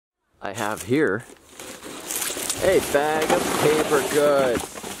I have here a bag of paper goods.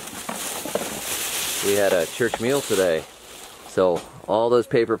 We had a church meal today, so all those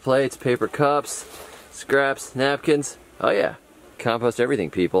paper plates, paper cups, scraps, napkins, oh yeah, compost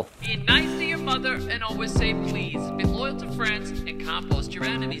everything, people. Be nice to your mother and always say please. Be loyal to friends and compost your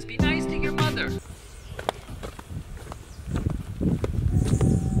enemies. Be nice to your mother.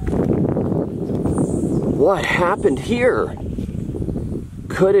 What happened here?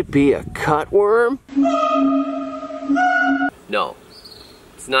 Could it be a cutworm? No,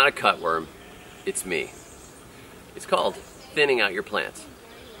 it's not a cutworm. It's me. It's called thinning out your plants.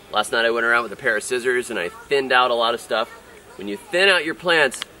 Last night I went around with a pair of scissors and I thinned out a lot of stuff. When you thin out your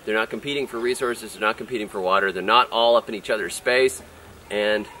plants, they're not competing for resources, they're not competing for water, they're not all up in each other's space,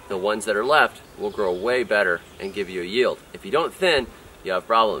 and the ones that are left will grow way better and give you a yield. If you don't thin, you have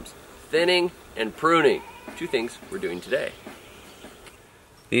problems. Thinning and pruning, two things we're doing today.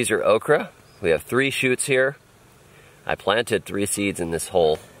 These are okra. We have 3 shoots here. I planted 3 seeds in this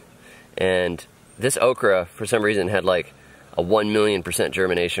hole. And this okra, for some reason, had like a 1,000,000%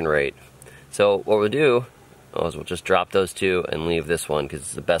 germination rate. So what we'll do is we'll just drop those 2 and leave this one because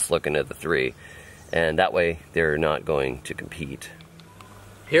it's the best looking of the 3. And that way they're not going to compete.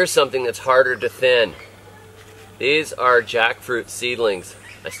 Here's something that's harder to thin. These are jackfruit seedlings.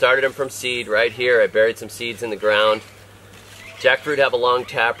 I started them from seed right here. I buried some seeds in the ground. Jackfruit have a long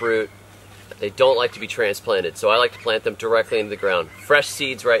taproot. They don't like to be transplanted, so I like to plant them directly into the ground. Fresh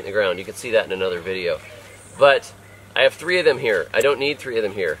seeds right in the ground. You can see that in another video. But I have 3 of them here. I don't need 3 of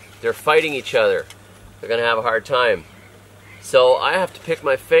them here. They're fighting each other. They're gonna have a hard time. So I have to pick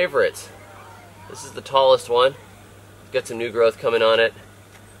my favorites. This is the tallest one. It's got some new growth coming on it.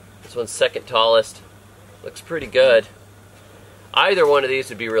 This one's second tallest. Looks pretty good. Either one of these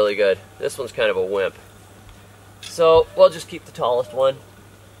would be really good. This one's kind of a wimp. So we'll just keep the tallest one.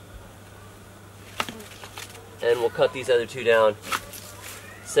 And we'll cut these other 2 down.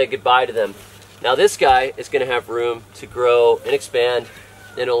 Say goodbye to them. Now this guy is going to have room to grow and expand,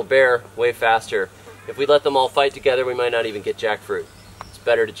 and it'll bear way faster. If we let them all fight together, we might not even get jackfruit. It's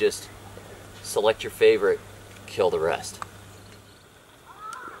better to just select your favorite, kill the rest.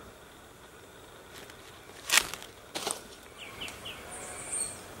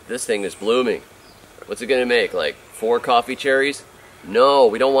 This thing is blooming. What's it gonna make, like 4 coffee cherries? No,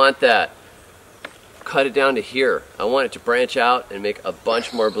 we don't want that. Cut it down to here. I want it to branch out and make a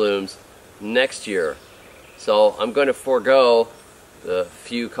bunch more blooms next year. So I'm going to forego the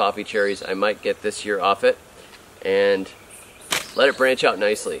few coffee cherries I might get this year off it and let it branch out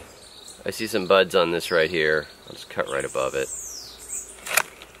nicely. I see some buds on this right here. I'll just cut right above it.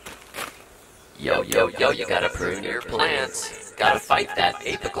 Yo, yo, yo, you gotta prune your plants. Gotta fight that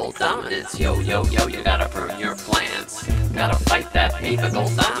apical dominance. Yo, yo, yo, you gotta prune your plants. Gotta fight that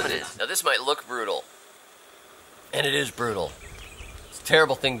apical dominance. Now this might look brutal, and it is brutal. It's a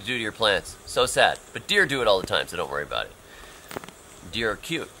terrible thing to do to your plants. So sad. But deer do it all the time, so don't worry about it. Deer are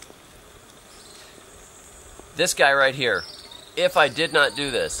cute. This guy right here, if I did not do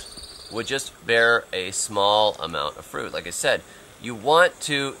this, would just bear a small amount of fruit. Like I said, you want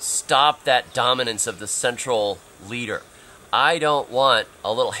to stop that dominance of the central leader. I don't want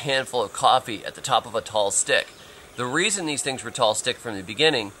a little handful of coffee at the top of a tall stick. The reason these things were tall stick from the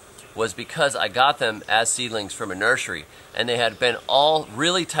beginning was because I got them as seedlings from a nursery, and they had been all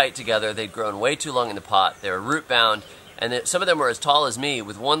really tight together. They'd grown way too long in the pot. They were root bound, and some of them were as tall as me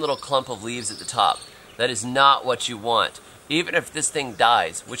with one little clump of leaves at the top. That is not what you want. Even if this thing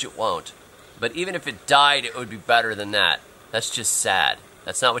dies, which it won't, but even if it died, it would be better than that. That's just sad.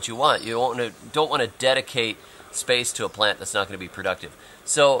 That's not what you want. You don't want to dedicate space to a plant that's not going to be productive.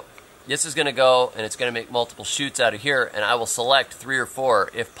 So this is going to go, and it's going to make multiple shoots out of here, and I will select 3 or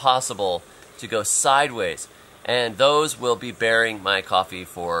 4, if possible, to go sideways. And those will be bearing my coffee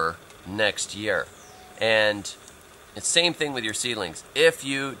for next year. And it's the same thing with your seedlings. If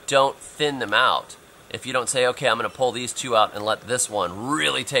you don't thin them out, if you don't say, okay, I'm going to pull these 2 out and let this one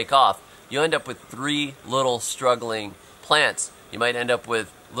really take off, you end up with 3 little struggling plants. You might end up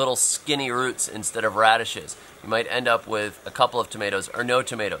with little skinny roots instead of radishes. You might end up with a couple of tomatoes or no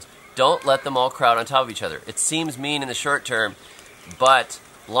tomatoes. Don't let them all crowd on top of each other. It seems mean in the short term, but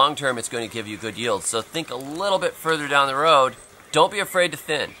long term it's going to give you good yields. So think a little bit further down the road. Don't be afraid to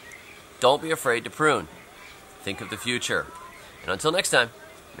thin. Don't be afraid to prune. Think of the future. And until next time,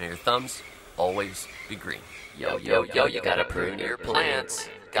 may your thumbs always be green. Yo, yo, yo, you gotta prune your plants.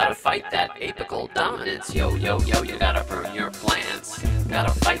 Gotta fight that apical dominance. Yo, yo, yo, you gotta prune your plants.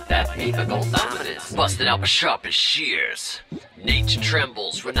 Gotta fight that apical dominance. Busted out my sharpest shears. Nature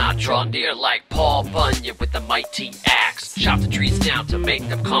trembles when I draw near like Paul Bunyan with the mighty axe. Chop the trees down to make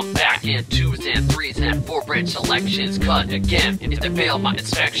them come back in 2s and 3s and 4-branch selections. Cut again if they fail my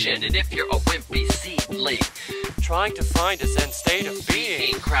inspection. And if you're a wimpy seedling, trying to find a zen state of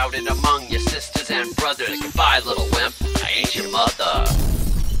being, crowded among your sisters and brothers, goodbye little wimp, I ain't your mother.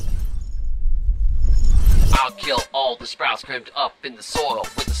 I'll kill all the sprouts crammed up in the soil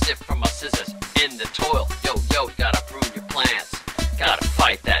with a stiff from my scissors in the toil. Yo, yo, you gotta prune your plants. Gotta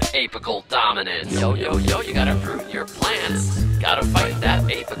fight that apical dominance. Yo, yo, yo, you gotta prune your plants. Gotta fight that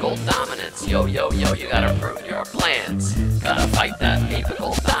apical dominance. Yo, yo, yo, you gotta prune your plants. Gotta fight that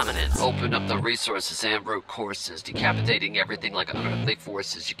apical dominance. Open up the resources and root courses, decapitating everything like unearthly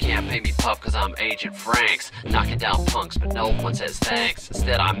forces. You can't pay me puff cause I'm Agent Franks, knocking down punks but no one says thanks.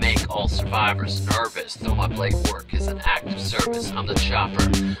 Instead I make all survivors nervous, though my blade work is an act of service. I'm the chopper,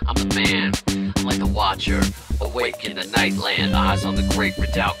 I'm the man, I'm like the watcher, awake in the nightland, eyes on the great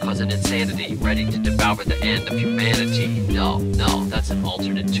redoubt causing insanity, ready to devour the end of humanity. No, no, that's an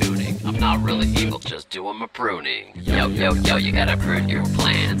alternate tuning. I'm not really evil, just doing my pruning. Yo, yo, yo, you gotta prune your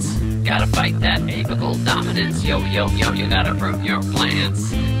plants. Gotta fight that apical dominance. Yo, yo, yo, you gotta prune your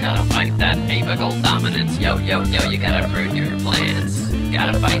plants. Gotta fight that apical dominance. Yo, yo, yo, you gotta prune your plants.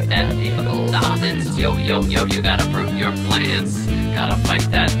 Gotta fight that apical dominance. Yo, yo, yo, you gotta prune your plants. Gotta fight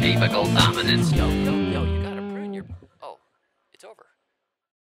that apical dominance. Yo, yo.